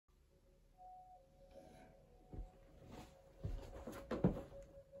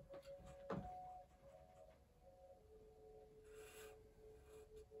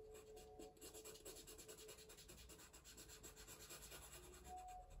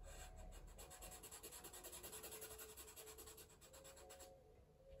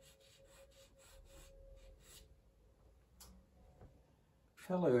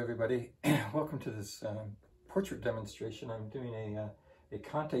Hello everybody, welcome to this portrait demonstration. I'm doing a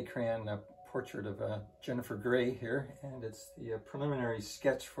Conte crayon portrait of Jennifer Gray here, and it's the preliminary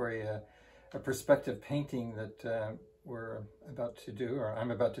sketch for a perspective painting that we're about to do, or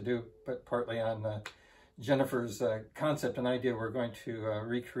I'm about to do, but partly on Jennifer's concept and idea. We're going to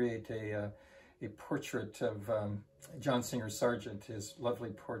recreate a portrait of John Singer Sargent, his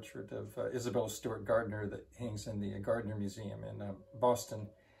lovely portrait of Isabella Stewart Gardner that hangs in the Gardner Museum in Boston.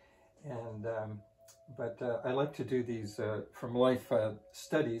 And I like to do these from life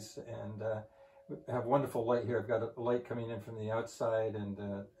studies, and have wonderful light here. I've got a light coming in from the outside and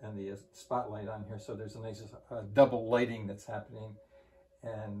the spotlight on here, so there's a nice double lighting that's happening,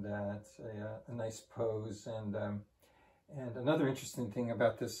 and it's a nice pose. And another interesting thing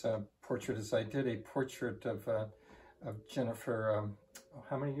about this portrait is I did a portrait of Jennifer,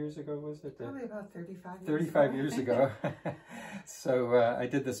 how many years ago was it? Probably about 35 years 35 years ago. So I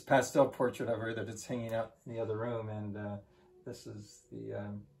did this pastel portrait of her that it's hanging out in the other room, and this is the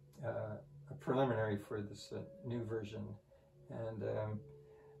a preliminary for this new version. And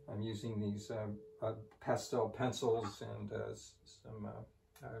I'm using these pastel pencils and some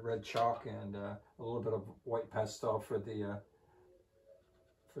red chalk and a little bit of white pastel for the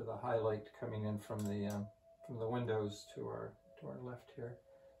highlight coming in from the windows to our left here.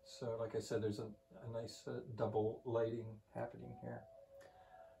 So like I said, there's a nice double lighting happening here.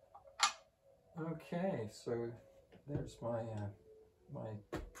 Okay, so there's my my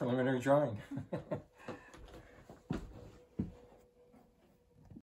preliminary drawing.